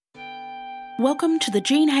Welcome to the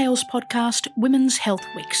Jean Hales podcast Women's Health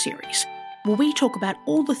Week series, where we talk about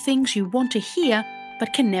all the things you want to hear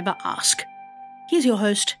but can never ask. Here's your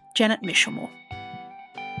host, Janet Michelmore.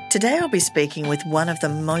 Today I'll be speaking with one of the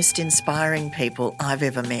most inspiring people I've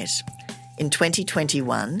ever met. In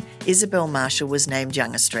 2021, Isabel Marshall was named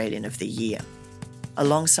Young Australian of the Year.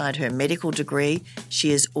 Alongside her medical degree,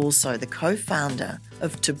 she is also the co-founder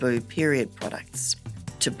of Taboo Period Products.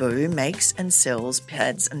 Taboo makes and sells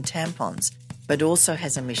pads and tampons, but also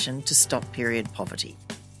has a mission to stop period poverty.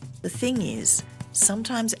 The thing is,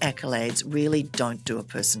 sometimes accolades really don't do a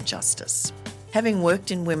person justice. Having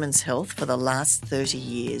worked in women's health for the last 30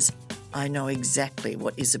 years, I know exactly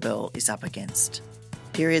what Isabel is up against.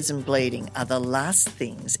 Periods and bleeding are the last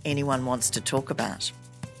things anyone wants to talk about.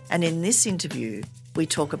 And in this interview, we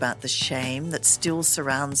talk about the shame that still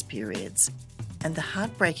surrounds periods and the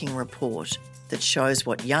heartbreaking report that shows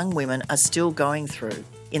what young women are still going through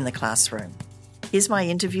in the classroom. Here's my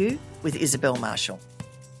interview with Isabel Marshall.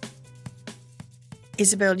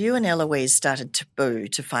 Isabel, you and Eloise started Taboo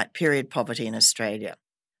to fight period poverty in Australia.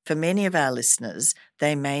 For many of our listeners,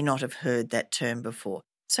 they may not have heard that term before.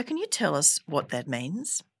 So can you tell us what that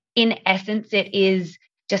means? In essence, it is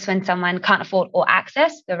just when someone can't afford or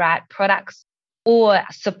access the right products or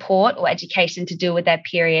support or education to deal with their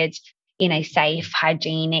periods in a safe,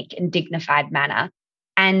 hygienic and dignified manner.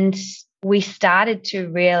 And we started to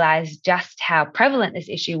realise just how prevalent this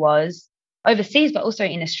issue was overseas, but also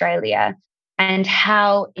in Australia, and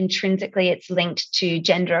how intrinsically it's linked to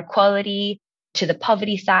gender equality, to the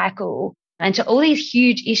poverty cycle, and to all these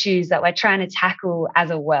huge issues that we're trying to tackle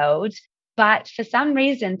as a world. But for some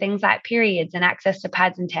reason, things like periods and access to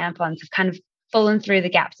pads and tampons have kind of fallen through the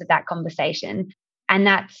gaps of that conversation. And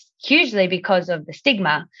that's hugely because of the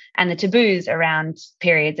stigma and the taboos around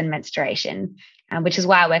periods and menstruation, which is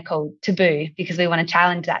why we're called Taboo, because we want to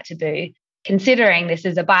challenge that taboo. Considering this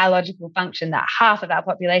is a biological function that half of our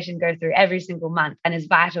population go through every single month and is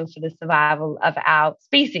vital for the survival of our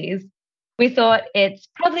species, we thought it's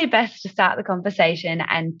probably best to start the conversation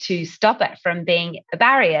and to stop it from being a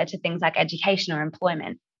barrier to things like education or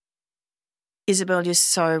employment. Isabel, you're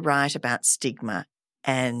so right about stigma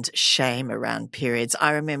and shame around periods.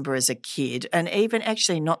 I remember as a kid, and even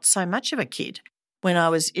actually not so much of a kid, when I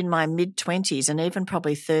was in my mid-20s and even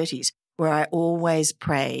probably 30s, where I always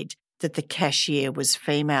prayed that the cashier was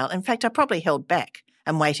female. In fact, I probably held back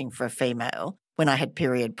and waiting for a female when I had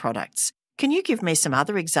period products. Can you give me some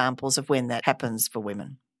other examples of when that happens for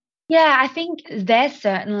women? Yeah, I think there's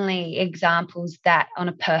certainly examples that on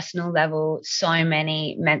a personal level, so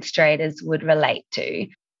many menstruators would relate to.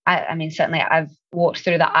 I mean, certainly I've walked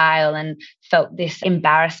through the aisle and felt this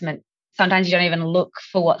embarrassment. Sometimes you don't even look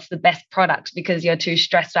for what's the best product because you're too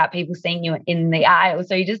stressed about people seeing you in the aisle.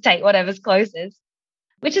 So you just take whatever's closest,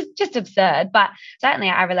 which is just absurd. But certainly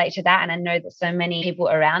I relate to that. And I know that so many people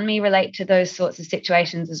around me relate to those sorts of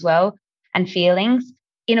situations as well and feelings.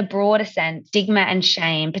 In a broader sense, stigma and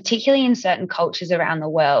shame, particularly in certain cultures around the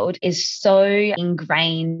world, is so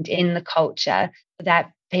ingrained in the culture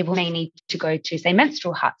that people may need to go to, say,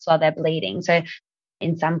 menstrual huts while they're bleeding. So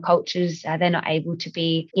in some cultures, they're not able to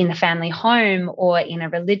be in the family home or in a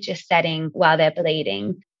religious setting while they're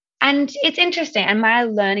bleeding. And it's interesting. And my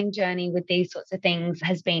learning journey with these sorts of things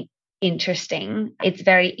has been interesting. It's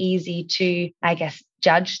very easy to, I guess,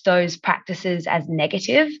 judge those practices as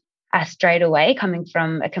negative straight away, coming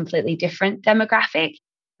from a completely different demographic.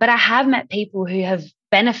 But I have met people who have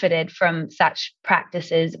benefited from such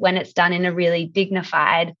practices when it's done in a really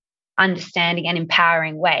dignified, understanding and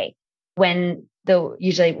empowering way. When the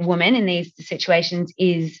usually woman in these situations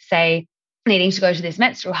is, say, needing to go to this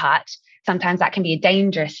menstrual hut, sometimes that can be a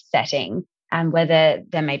dangerous setting, where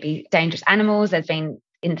there may be dangerous animals. There's been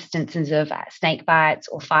instances of snake bites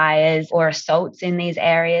or fires or assaults in these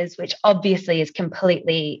areas, which obviously is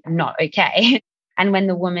completely not okay. And when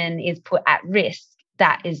the woman is put at risk,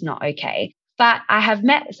 that is not okay. But I have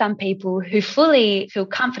met some people who fully feel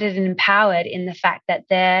comforted and empowered in the fact that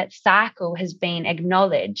their cycle has been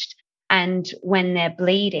acknowledged. And when they're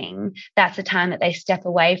bleeding, that's the time that they step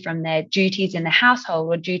away from their duties in the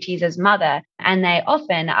household or duties as mother. And they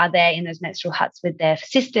often are there in those menstrual huts with their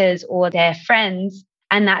sisters or their friends.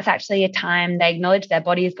 And that's actually a time they acknowledge their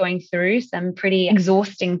body is going through some pretty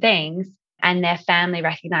exhausting things. And their family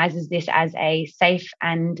recognizes this as a safe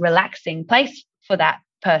and relaxing place for that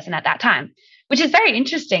person at that time, which is very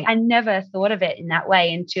interesting. I never thought of it in that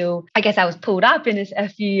way until I guess I was pulled up in a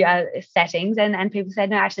few settings and people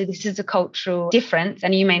said, no, actually, this is a cultural difference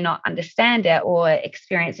and you may not understand it or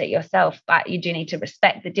experience it yourself, but you do need to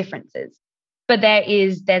respect the differences. But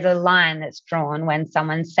there's a line that's drawn when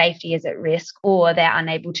someone's safety is at risk or they're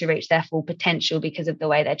unable to reach their full potential because of the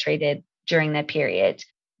way they're treated during their period.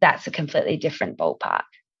 That's a completely different ballpark.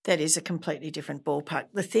 That is a completely different ballpark.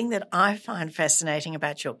 The thing that I find fascinating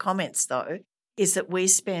about your comments, though, is that we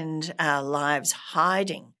spend our lives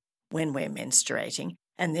hiding when we're menstruating.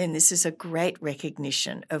 And then this is a great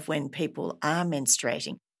recognition of when people are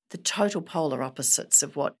menstruating, the total polar opposites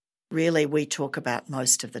of what really we talk about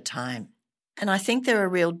most of the time. And I think there are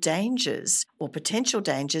real dangers or potential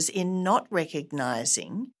dangers in not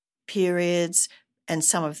recognising periods and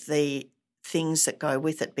some of the things that go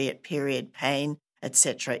with it, be it period pain,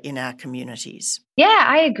 etc., in our communities. Yeah,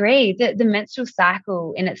 I agree. The menstrual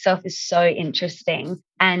cycle in itself is so interesting,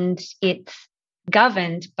 and it's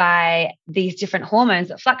governed by these different hormones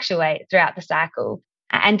that fluctuate throughout the cycle.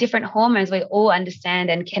 And different hormones we all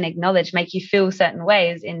understand and can acknowledge make you feel certain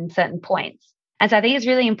ways in certain points. And so I think it's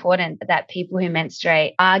really important that people who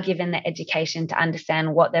menstruate are given the education to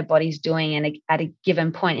understand what their body's doing at a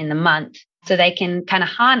given point in the month, so they can kind of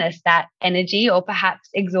harness that energy or perhaps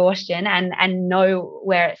exhaustion and know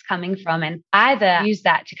where it's coming from, and either use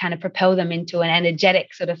that to kind of propel them into an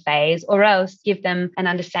energetic sort of phase, or else give them an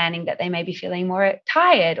understanding that they may be feeling more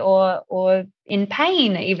tired or in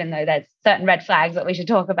pain, even though there's certain red flags that we should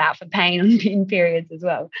talk about for pain in periods as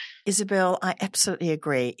well. Isabel, I absolutely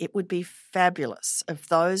agree. It would be fabulous if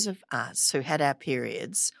those of us who had our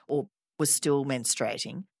periods or were still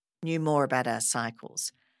menstruating knew more about our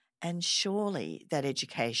cycles. And surely that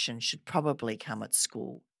education should probably come at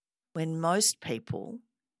school when most people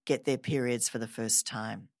get their periods for the first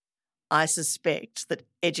time. I suspect that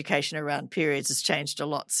education around periods has changed a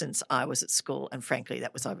lot since I was at school, and frankly,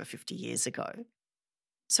 that was over 50 years ago.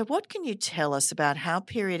 So what can you tell us about how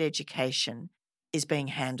period education is being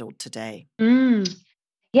handled today?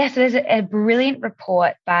 Yeah, so there's a brilliant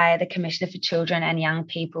report by the Commissioner for Children and Young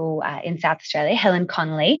People in South Australia, Helen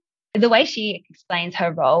Connolly. The way she explains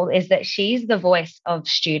her role is that she's the voice of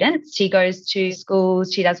students. She goes to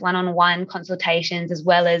schools, she does one-on-one consultations as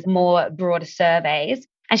well as more broader surveys.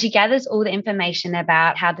 And she gathers all the information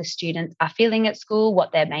about how the students are feeling at school,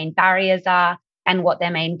 what their main barriers are, and what their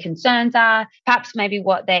main concerns are, perhaps maybe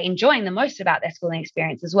what they're enjoying the most about their schooling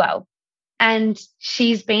experience as well. And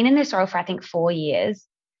she's been in this role for, I think, 4 years.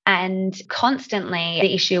 And constantly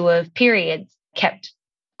the issue of periods kept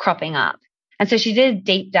cropping up. And so she did a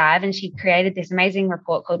deep dive and she created this amazing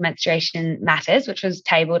report called Menstruation Matters, which was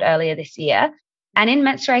tabled earlier this year. And in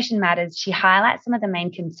Menstruation Matters, she highlights some of the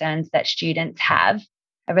main concerns that students have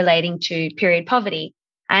relating to period poverty.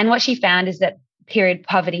 And what she found is that period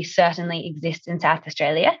poverty certainly exists in South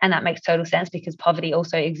Australia. And that makes total sense because poverty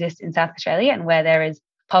also exists in South Australia, and where there is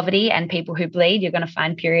poverty and people who bleed, you're going to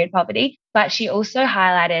find period poverty. But she also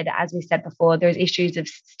highlighted, as we said before, those issues of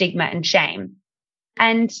stigma and shame.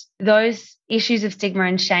 And those issues of stigma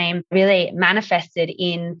and shame really manifested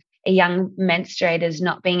in young menstruators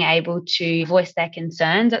not being able to voice their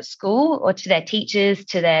concerns at school or to their teachers,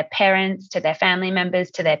 to their parents, to their family members,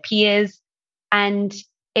 to their peers. And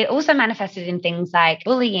it also manifested in things like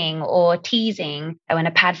bullying or teasing, when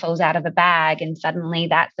a pad falls out of a bag and suddenly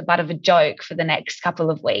that's the butt of a joke for the next couple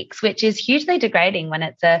of weeks, which is hugely degrading when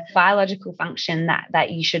it's a biological function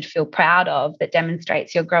that you should feel proud of, that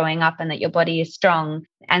demonstrates you're growing up and that your body is strong,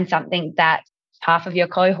 and something that half of your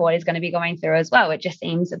cohort is going to be going through as well. It just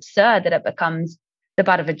seems absurd that it becomes the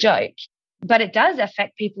butt of a joke. But it does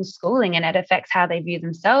affect people's schooling, and it affects how they view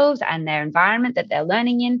themselves and their environment that they're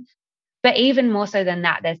learning in. But even more so than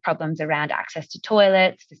that, there's problems around access to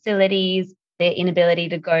toilets, facilities, their inability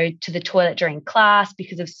to go to the toilet during class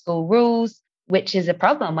because of school rules, which is a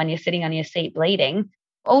problem when you're sitting on your seat bleeding.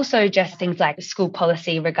 Also, just things like school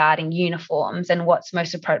policy regarding uniforms and what's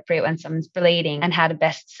most appropriate when someone's bleeding and how to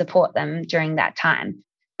best support them during that time,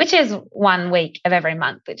 which is 1 week of every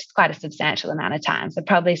month, which is quite a substantial amount of time. So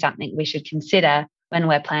probably something we should consider when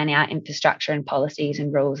we're planning our infrastructure and policies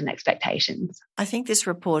and rules and expectations. I think this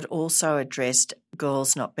report also addressed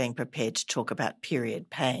girls not being prepared to talk about period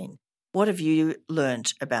pain. What have you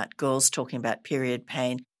learnt about girls talking about period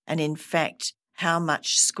pain and, in fact, how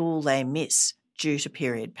much school they miss due to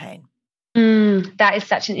period pain? That is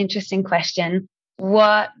such an interesting question.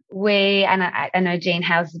 What we, and I know Jean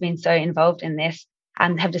Howes has been so involved in this,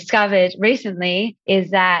 have discovered recently is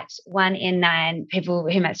that 1 in 9 people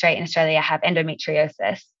who menstruate in Australia have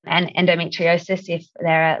endometriosis. And endometriosis, if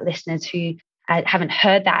there are listeners who haven't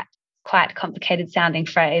heard that quite complicated sounding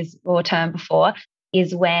phrase or term before,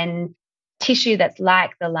 is when tissue that's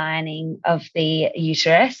like the lining of the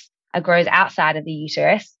uterus grows outside of the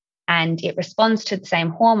uterus, and it responds to the same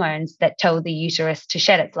hormones that tell the uterus to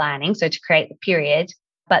shed its lining, so to create the period,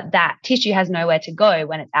 but that tissue has nowhere to go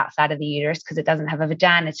when it's outside of the uterus because it doesn't have a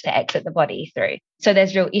vagina to exit the body through. So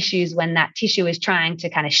there's real issues when that tissue is trying to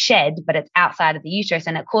kind of shed, but it's outside of the uterus,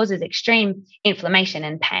 and it causes extreme inflammation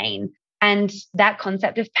and pain. And that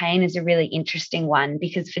concept of pain is a really interesting one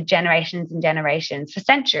because for generations and generations, for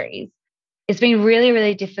centuries, it's been really,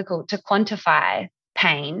 really difficult to quantify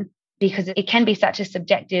pain because it can be such a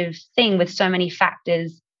subjective thing with so many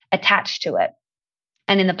factors attached to it.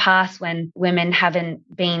 And in the past, when women haven't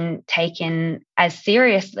been taken as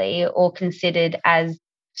seriously or considered as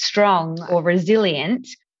strong or resilient,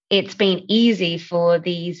 it's been easy for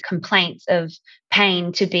these complaints of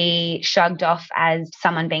pain to be shrugged off as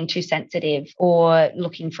someone being too sensitive or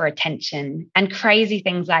looking for attention and crazy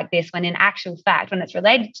things like this, when in actual fact, when it's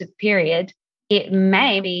related to the period, it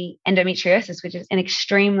may be endometriosis, which is an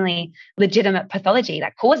extremely legitimate pathology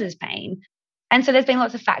that causes pain. And so there's been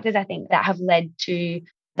lots of factors, I think, that have led to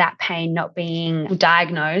that pain not being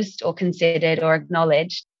diagnosed or considered or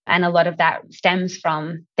acknowledged. And a lot of that stems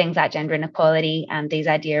from things like gender inequality and these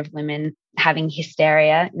idea of women having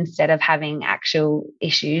hysteria instead of having actual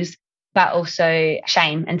issues, but also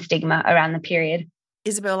shame and stigma around the period.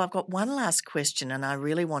 Isabel, I've got one last question, and I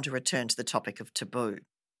really want to return to the topic of taboo.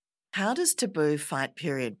 How does Taboo fight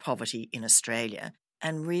period poverty in Australia?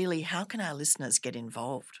 And really, how can our listeners get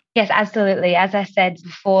involved? Yes, absolutely. As I said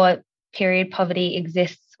before, period poverty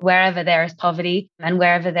exists wherever there is poverty and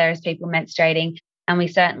wherever there is people menstruating. And we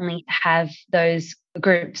certainly have those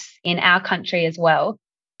groups in our country as well.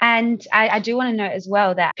 And I do want to note as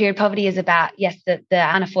well that period poverty is about, yes, the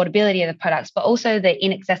unaffordability of the products, but also the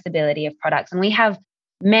inaccessibility of products. And we have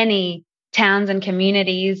many towns and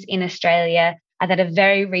communities in Australia that are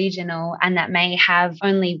very regional and that may have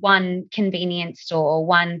only one convenience store or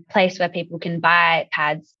one place where people can buy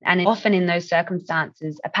pads. And often in those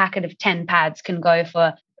circumstances, a packet of 10 pads can go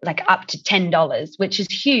for like up to $10, which is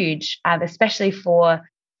huge, especially for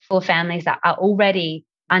families that are already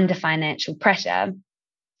under financial pressure.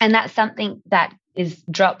 And that's something that is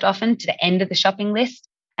dropped often to the end of the shopping list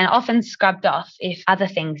and often scrubbed off if other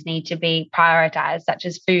things need to be prioritized, such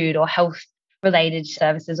as food or health-related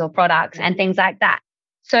services or products and things like that.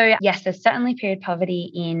 So yes, there's certainly period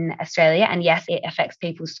poverty in Australia. And yes, it affects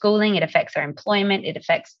people's schooling, it affects their employment, it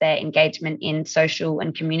affects their engagement in social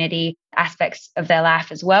and community aspects of their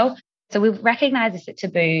life as well. So we've recognised this at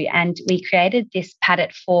Taboo and we created this Pad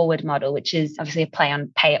It Forward model, which is obviously a play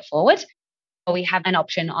on Pay It Forward. We have an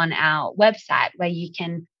option on our website where you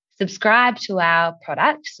can subscribe to our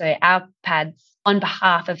product, so our pads, on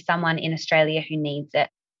behalf of someone in Australia who needs it.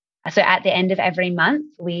 So at the end of every month,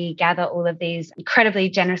 we gather all of these incredibly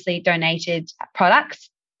generously donated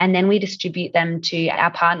products, and then we distribute them to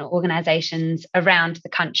our partner organisations around the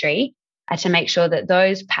country to make sure that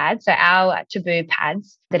those pads, so our Taboo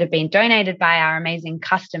pads that have been donated by our amazing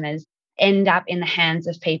customers, end up in the hands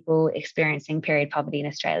of people experiencing period poverty in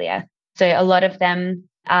Australia. So a lot of them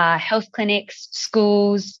are health clinics,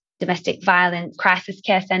 schools, domestic violence, crisis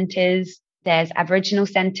care centres. There's Aboriginal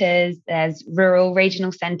centres, there's rural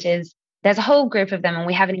regional centres. There's a whole group of them, and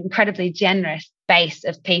we have an incredibly generous base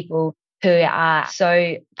of people who are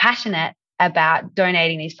so passionate about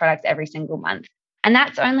donating these products every single month. And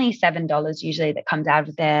that's only $7 usually that comes out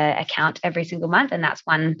of their account every single month, and that's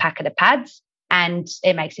one packet of pads, and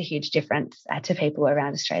it makes a huge difference to people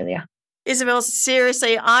around Australia. Isabel,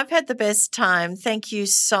 seriously, I've had the best time. Thank you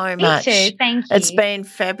so much. Me too, thank you. It's been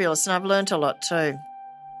fabulous, and I've learnt a lot too.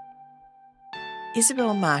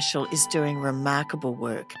 Isabel Marshall is doing remarkable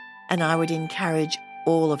work, and I would encourage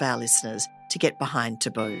all of our listeners to get behind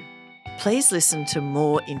Taboo. Please listen to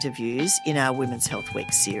more interviews in our Women's Health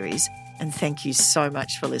Week series, and thank you so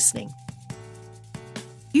much for listening.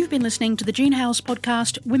 You've been listening to the Jean Howes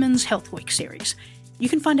podcast Women's Health Week series. You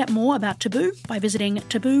can find out more about Taboo by visiting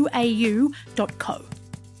tabooau.co.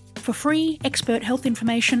 For free expert health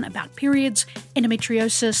information about periods,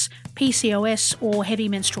 endometriosis, PCOS or heavy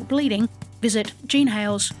menstrual bleeding, visit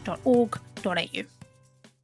jeanhales.org.au.